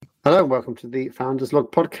Hello and welcome to the Founders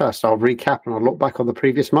Log podcast. I'll recap and I'll look back on the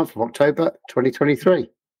previous month of October 2023.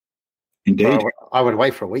 Indeed. Well, I went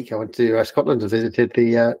away for a week. I went to Scotland and visited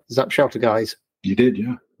the Zap Shelter guys. You did,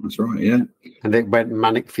 yeah. That's right, yeah. And it went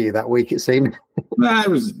manic for you that week, it seemed. Nah,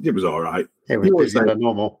 it was all right. It was busier than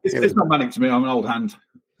normal. It's not manic to me. I'm an old hand.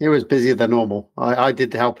 It was busier than normal. I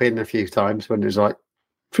did help in a few times when it was like...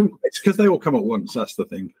 It's because they all come at once. That's the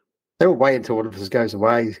thing. They all wait until one of us goes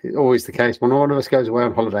away. It's always the case. When one of us goes away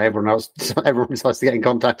on holiday, everyone decides to get in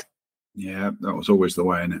contact. Yeah, that was always the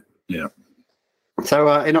way, innit? Yeah.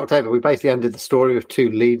 So in October, we basically ended the story with two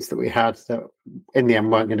leads that we had that in the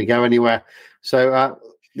end weren't going to go anywhere. So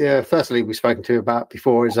the first lead we've spoken to about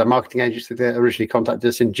before is a marketing agency that originally contacted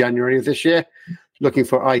us in January of this year looking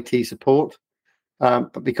for IT support.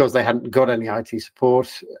 But because they hadn't got any IT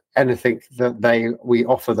support, anything that we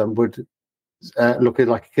offer them would look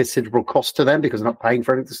like a considerable cost to them because they're not paying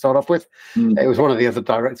for anything to start off with. It was one of the other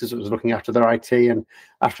directors that was looking after their IT, and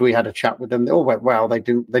after we had a chat with them, they all went well. They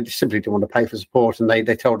just simply didn't want to pay for support, and they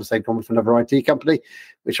told us they'd gone for another IT company,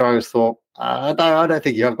 which I always thought, no, I don't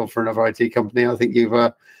think you have gone for another IT company. I think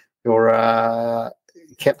you're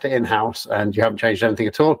kept it in house and you haven't changed anything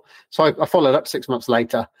at all. So I followed up 6 months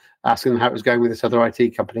later, asking them how it was going with this other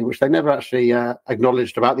IT company, which they never actually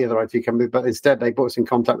acknowledged about the other IT company, but instead they put us in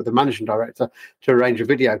contact with the managing director to arrange a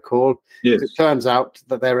video call. Yes. It turns out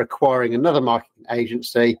that they're acquiring another marketing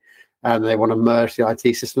agency and they want to merge the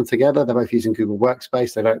IT system together. They're both using Google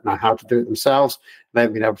Workspace. They don't know how to do it themselves. They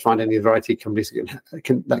haven't been able to find any other IT companies that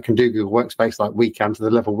can do Google Workspace like we can, to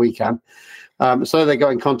the level we can. So they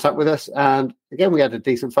got in contact with us. And again, we had a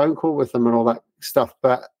decent phone call with them and all that stuff.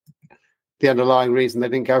 But the underlying reason they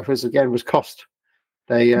didn't go for us again was cost.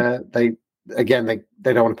 They don't want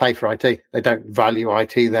to pay for IT. They don't value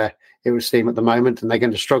IT there, it would seem, at the moment, and they're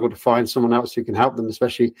going to struggle to find someone else who can help them,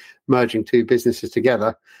 especially merging two businesses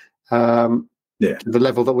together to the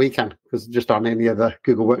level that we can, because there just aren't any other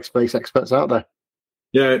Google Workspace experts out there.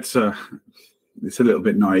 Yeah, it's a little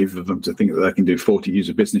bit naive of them to think that they can do 40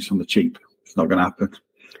 user business on the cheap. It's not going to happen.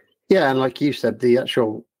 Yeah, and like you said,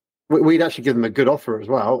 we'd actually give them a good offer as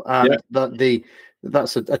well.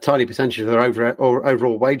 That's a tiny percentage of their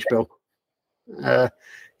overall wage bill. They're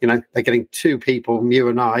getting two people, you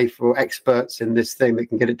and I, for experts in this thing that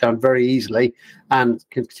can get it done very easily and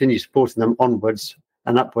can continue supporting them onwards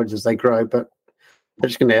and upwards as they grow. But they're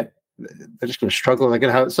just going to struggle. They're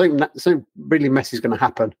going to have something really messy is going to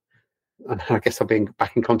happen, and I guess I'll be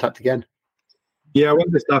back in contact again. Yeah,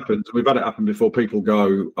 when this happens, we've had it happen before, people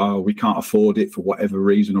go, oh, we can't afford it for whatever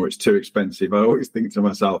reason, or it's too expensive. I always think to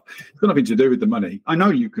myself, it's got nothing to do with the money. I know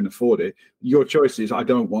you can afford it. Your choice is, I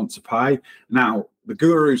don't want to pay. Now, the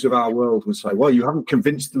gurus of our world would say, well, you haven't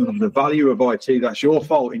convinced them of the value of IT. That's your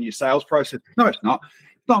fault in your sales process. No, it's not.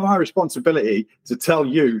 It's not my responsibility to tell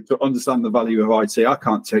you to understand the value of IT. I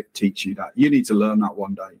can't teach you that. You need to learn that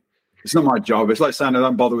one day. It's not my job. It's like saying I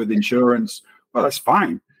don't bother with insurance. Well, that's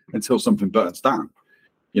fine. Until something burns down,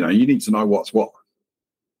 you need to know what's what.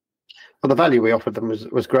 Well, the value we offered them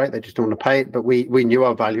was great. They just didn't want to pay it, but we knew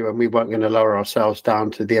our value and we weren't going to lower ourselves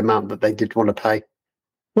down to the amount that they did want to pay.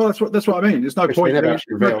 Well, that's what I mean. There's no point trying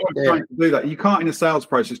to do that. You can't, in a sales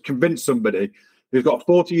process, convince somebody who's got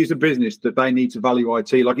 40 years of business that they need to value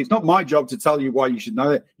IT. Like, it's not my job to tell you why you should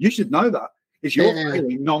know it. You should know that. It's your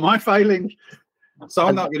failing, not my failing. So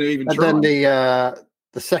I'm not going to even try. And then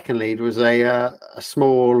the second lead was a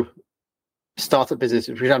small startup business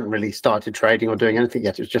which we hadn't really started trading or doing anything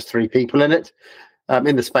yet. It was just 3 people in it,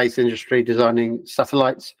 in the space industry, designing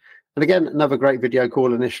satellites. And again, another great video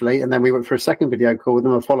call initially, and then we went for a second video call with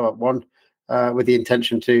them, a follow-up one, with the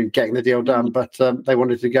intention to getting the deal done. But they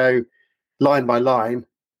wanted to go line by line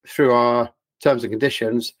through our terms and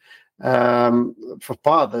conditions. For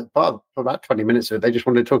about 20 minutes of it, they just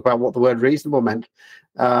wanted to talk about what the word reasonable meant,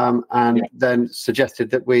 then suggested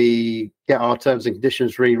that we get our terms and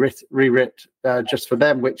conditions rewrit just for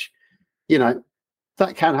them, which,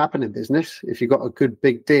 that can happen in business if you've got a good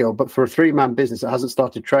big deal. But for a 3-man business that hasn't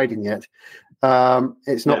started trading yet,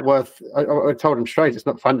 it's not worth. I told them straight, it's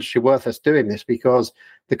not financially worth us doing this, because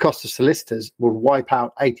the cost of solicitors will wipe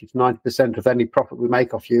out 80 to 90% of any profit we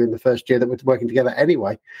make off you in the first year that we're working together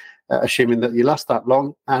anyway. Assuming that you last that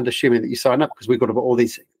long and assuming that you sign up, because we've got to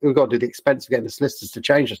do the expense of getting the solicitors to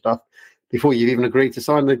change the stuff before you've even agreed to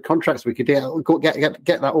sign the contracts. We could get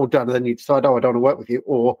that all done, and then you decide, oh, I don't want to work with you,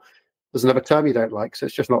 or there's another term you don't like. So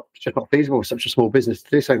it's just not feasible for such a small business to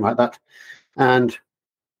do something like that. And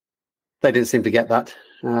they didn't seem to get that.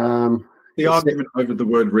 The argument over the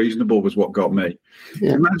word reasonable was what got me.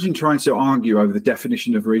 Yeah. Imagine trying to argue over the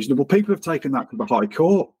definition of reasonable. People have taken that to the High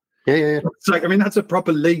Court. Yeah. It's like, I mean, that's a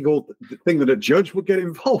proper legal thing that a judge would get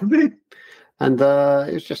involved in. And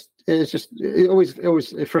it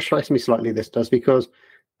always frustrates me slightly. This does, because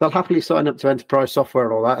they'll happily sign up to enterprise software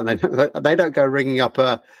and all that, and they don't go ringing up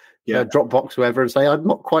a Dropbox or whatever and say, I'm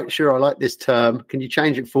not quite sure I like this term. Can you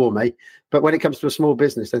change it for me? But when it comes to a small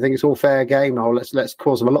business, they think it's all fair game. Oh, let's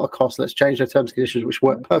cause them a lot of cost. Let's change their terms and conditions, which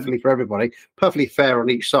work perfectly for everybody, perfectly fair on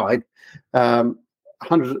each side. Not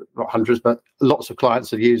hundreds, but lots of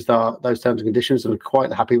clients have used those terms and conditions and are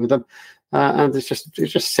quite happy with them. And it's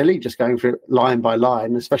just silly just going through line by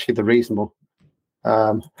line, especially the reasonable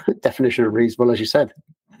definition of reasonable, as you said.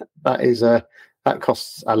 That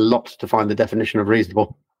costs a lot to find the definition of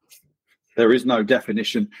reasonable. There is no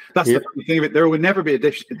definition. That's the funny thing of it. There will never be a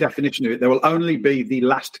definition of it. There will only be the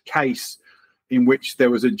last case in which there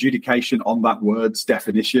was adjudication on that word's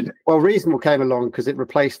definition. Well, reasonable came along because it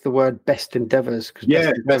replaced the word best endeavours, because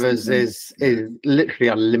best endeavours is literally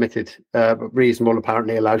unlimited. But reasonable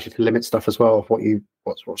apparently allows you to limit stuff as well,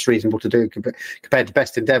 what's reasonable to do compared to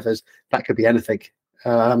best endeavours. That could be anything.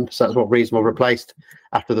 So that's what reasonable replaced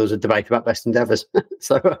after there was a debate about best endeavours.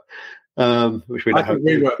 Which we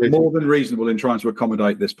were more than reasonable in trying to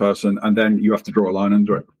accommodate this person, and then you have to draw a line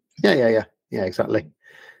under it. Yeah, exactly.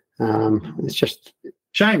 It's just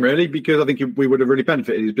shame, really, because I think we would have really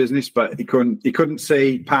benefited his business, but he couldn't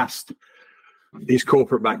see past his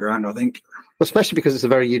corporate background, I think. Especially because it's a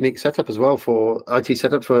very unique setup as well for IT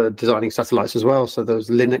setup for designing satellites as well. So there's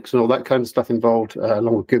Linux and all that kind of stuff involved,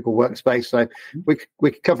 along with Google Workspace. So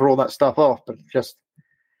we could cover all that stuff off, but just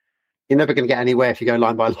you're never going to get anywhere if you go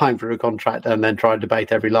line by line through a contract and then try and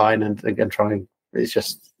debate every line and it's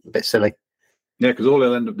just a bit silly. Yeah, because all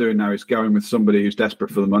they'll end up doing now is going with somebody who's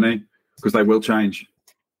desperate for the money, because they will change.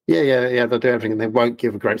 Yeah. They'll do everything, and they won't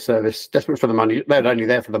give a great service. Desperate for the money, they're only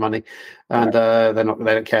there for the money, and they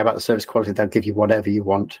don't care about the service quality. They'll give you whatever you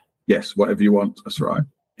want. Yes, whatever you want. That's right.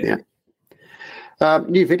 Yeah.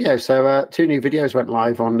 New video. So 2 new videos went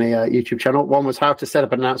live on the YouTube channel. One was how to set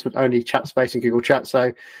up an announcement only chat space in Google Chat.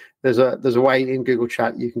 So there's a way in Google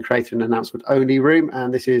Chat you can create an announcement only room,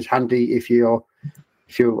 and this is handy if you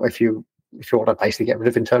want to basically get rid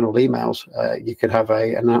of internal emails. You could have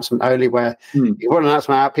an announcement only where you want an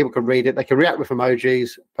announcement out, people can read it, they can react with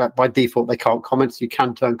emojis, but by default they can't comment. So you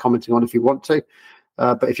can turn commenting on if you want to.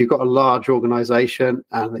 But if you've got a large organization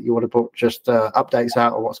and that you want to put just updates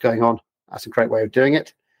out or what's going on, that's a great way of doing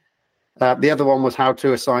it. The other one was how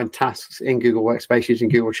to assign tasks in Google Workspace using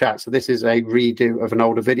Google Chat. So this is a redo of an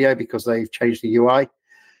older video because they've changed the UI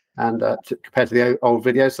and compared to the old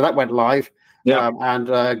video. So that went live. Yeah, and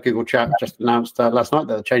Google Chat just announced last night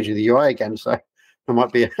that they're changing the UI again. So there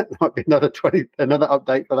might be another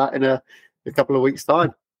update for that in a couple of weeks'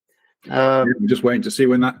 time. We're just waiting to see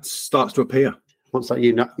when that starts to appear. Once that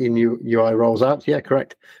new UI rolls out, yeah,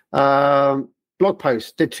 correct. Blog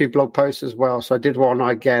posts, did 2 blog posts as well. So I did one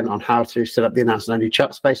again on how to set up the announcement only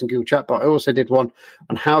chat space in Google Chat, but I also did one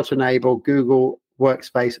on how to enable Google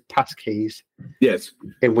Workspace passkeys. Yes,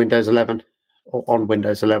 in Windows 11 or on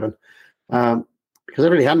Windows 11. Because they're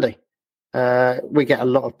really handy. We get a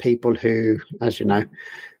lot of people who, as you know,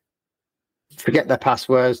 forget their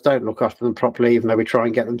passwords, don't look after them properly, even though we try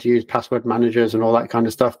and get them to use password managers and all that kind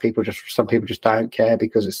of stuff. Some people just don't care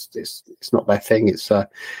because it's not their thing. It's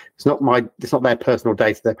not their personal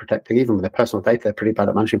data they're protecting. Even with their personal data, they're pretty bad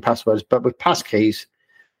at managing passwords. But with passkeys,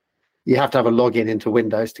 you have to have a login into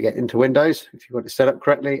Windows to get into Windows if you want it set up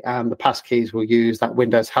correctly. And the passkeys will use that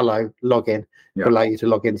Windows Hello login to allow you to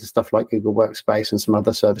log into stuff like Google Workspace and some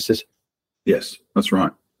other services. Yes, that's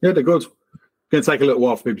right. Yeah, they're good. It's going to take a little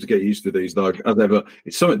while for people to get used to these, though. As ever,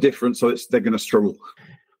 it's something different, so they're going to struggle.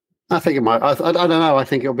 I think it might. I don't know. I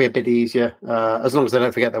think it'll be a bit easier as long as they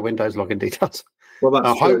don't forget their Windows login details. Well,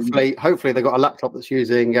 that's hopefully they've got a laptop that's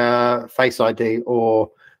using Face ID or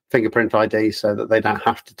fingerprint ID so that they don't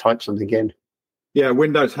have to type something in. Yeah,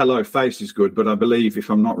 Windows Hello Face is good, but I believe, if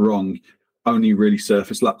I'm not wrong, only really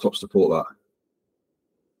Surface laptops support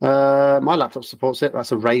that. My laptop supports it.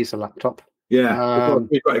 That's a Razer laptop. Yeah,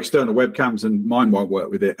 we've got external webcams and mine won't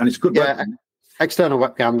work with it. And it's good. Yeah, external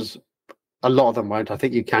webcams, a lot of them won't. I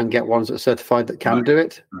think you can get ones that are certified that can do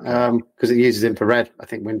it because it uses infrared. I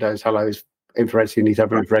think Windows Hello is infrared, so you need to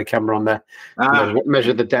have an infrared camera on there.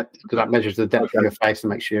 Measure the depth, because that measures the depth of your face and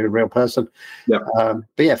makes you a real person. Yeah.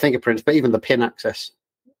 But yeah, fingerprints, but even the PIN access.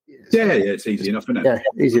 It's easy enough, isn't it? Yeah,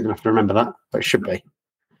 easy enough to remember that, but it should be.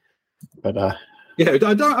 But I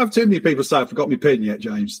don't have too many people say I forgot my PIN yet,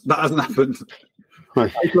 James. That hasn't happened.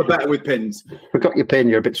 People are better with pins. Forgot your PIN,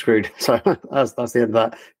 you're a bit screwed. So that's the end of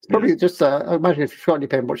that. It's probably just imagine if you've forgotten your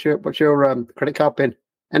PIN, what's your credit card PIN?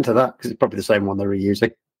 Enter that, because it's probably the same one they're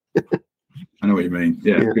reusing. I know what you mean.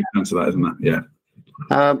 Yeah. Good answer that, isn't it?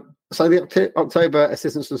 Yeah. So the October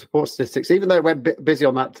assistance and support statistics, even though it went busy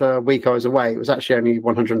on that week I was away, it was actually only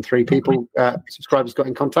 103 people, subscribers got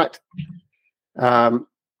in contact. And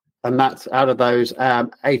that's out of those,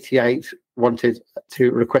 88 wanted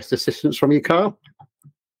to request assistance from you, Kyle.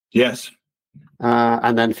 Yes.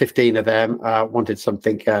 And then 15 of them wanted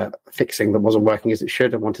something fixing that wasn't working as it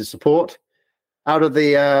should and wanted support. Out of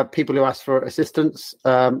the people who asked for assistance,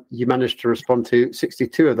 you managed to respond to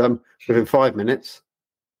 62 of them within 5 minutes.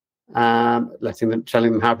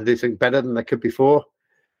 Telling them how to do things better than they could before.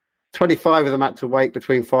 25 of them had to wait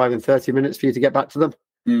between 5 and 30 minutes for you to get back to them.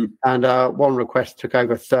 And one request took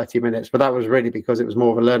over 30 minutes, but that was really because it was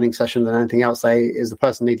more of a learning session than anything else. The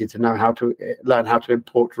person needed to know how to learn how to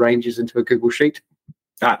import ranges into a Google Sheet.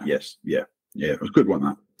 Yes. Yeah. It was a good one,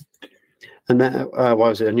 that. And then, why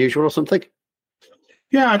was it unusual or something?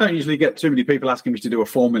 Yeah, I don't usually get too many people asking me to do a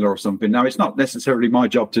formula or something. Now, it's not necessarily my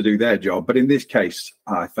job to do their job, but in this case,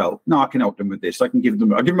 I felt, no, I can help them with this. I give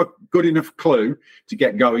them a good enough clue to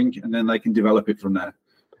get going, and then they can develop it from there.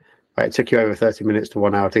 Right, it took you over 30 minutes to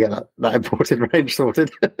 1 hour to get that imported range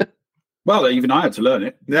sorted. Well, even I had to learn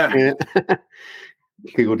it. Yeah.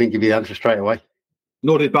 Google didn't give you the answer straight away.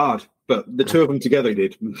 Nor did Bard, but the two of them together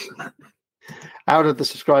did. Out of the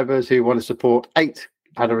subscribers who want to support, 8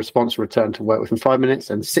 had a response returned to work within 5 minutes,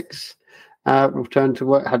 and 6 returned to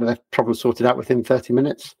work, had their problem sorted out within 30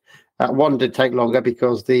 minutes. One did take longer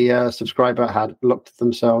because the subscriber had locked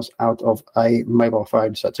themselves out of a mobile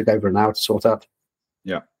phone, so it took over an hour to sort out.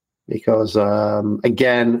 Yeah. Because,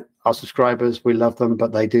 again, our subscribers, we love them,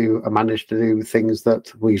 but they do manage to do things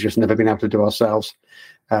that we've just never been able to do ourselves.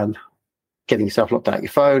 And getting yourself locked out of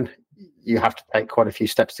your phone, you have to take quite a few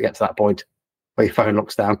steps to get to that point where your phone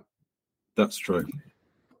locks down. That's true.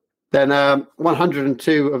 Then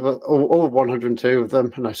 102 of all 102 of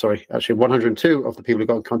them. No, sorry, actually 102 of the people who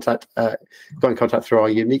got in contact through our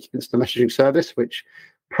unique instant messaging service, which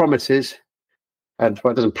promises, and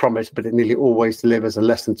well, it doesn't promise, but it nearly always delivers a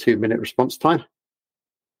less than 2 minute response time.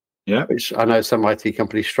 Yeah, which I know some IT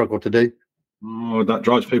companies struggle to do. Oh, that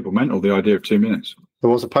drives people mental, the idea of 2 minutes. There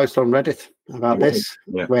was a post on Reddit about this,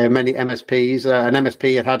 where many MSPs, an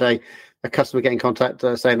MSP had a customer get in contact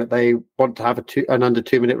saying that they want to have an under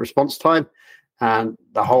 2 minute response time. And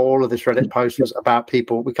the whole of this Reddit post was about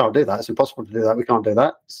people, we can't do that. It's impossible to do that. We can't do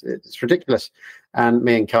that. It's ridiculous. And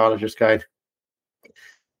me and Carl are just going,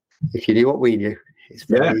 if you knew what we knew, it's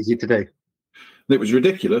very easy to do. It was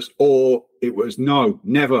ridiculous, or it was no,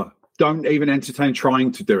 never. Don't even entertain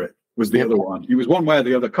trying to do it, was the other one. It was one way or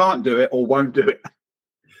the other, can't do it or won't do it.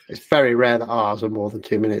 It's very rare that ours are more than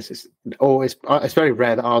 2 minutes. It's very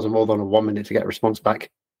rare that ours are more than a 1 minute to get a response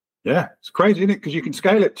back. Yeah, it's crazy, isn't it? Because you can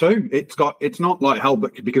scale it too. It's not like hell,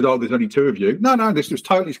 but because there's only 2 of you. No, this was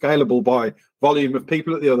totally scalable by volume of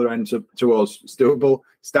people at the other end to us. It's doable.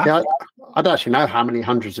 Staff. Yeah, I don't actually know how many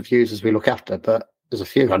hundreds of users we look after, but there's a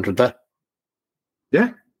few hundred there.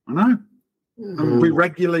 Yeah, I know. We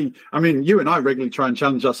regularly, you and I regularly try and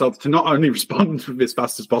challenge ourselves to not only respond as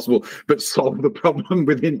fast as possible, but solve the problem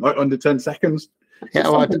within under 10 seconds. Yeah,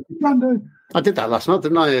 well, I did that last night,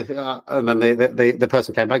 didn't I? And then the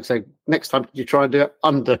person came back and said, next time, could you try and do it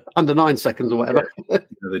under 9 seconds or whatever? Yeah,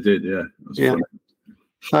 they did, yeah.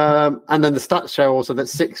 And then the stats show also that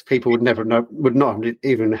 6 people would not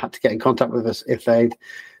even have to get in contact with us if they'd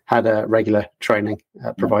had a regular training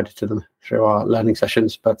provided to them through our learning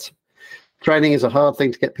sessions. But training is a hard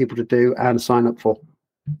thing to get people to do and sign up for.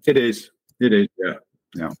 It is,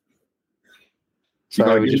 yeah.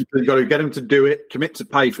 So you've got to get them to do it, commit to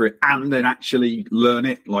pay for it, and then actually learn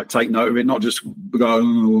it, like take note of it, not just go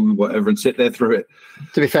whatever and sit there through it.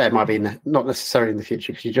 To be fair, it might be not necessarily in the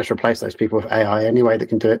future, because you just replace those people with AI anyway that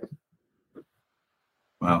can do it.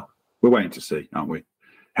 Well, we're waiting to see, aren't we?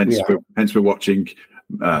 Hence we're watching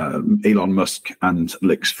Elon Musk and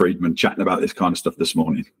Lex Friedman chatting about this kind of stuff this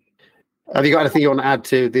morning. Have you got anything you want to add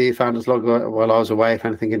to the Founders Log while I was away, if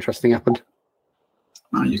anything interesting happened?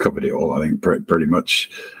 No, you covered it all, I think, pretty much.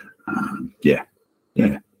 Yeah.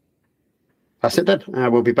 That's it then.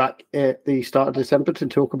 We'll be back at the start of December to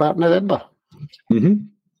talk about November. Mm-hmm.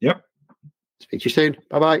 Yep. Speak to you soon.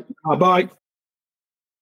 Bye-bye. Bye-bye.